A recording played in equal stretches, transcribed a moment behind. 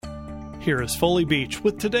Here is Foley Beach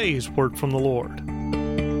with today's Word from the Lord.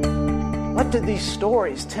 What did these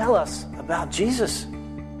stories tell us about Jesus?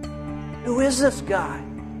 Who is this guy?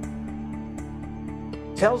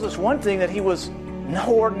 It tells us one thing, that he was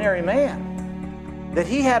no ordinary man. That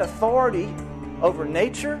he had authority over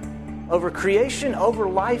nature, over creation, over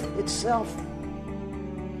life itself.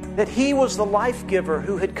 That he was the life giver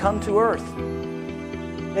who had come to earth.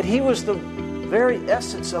 That he was the very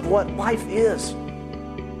essence of what life is.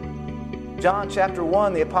 John chapter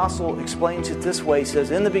 1, the apostle explains it this way. He says,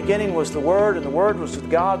 "In the beginning was the Word, and the Word was with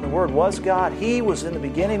God, and the Word was God. He was in the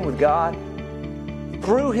beginning with God.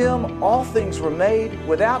 Through Him all things were made.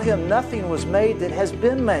 Without Him nothing was made that has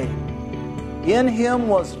been made. In Him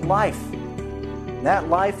was life, and that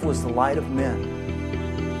life was the light of men."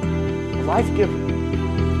 The life giver.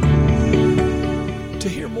 To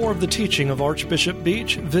hear more of the teaching of Archbishop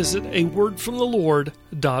Beach, visit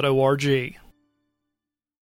awordfromthelord.org.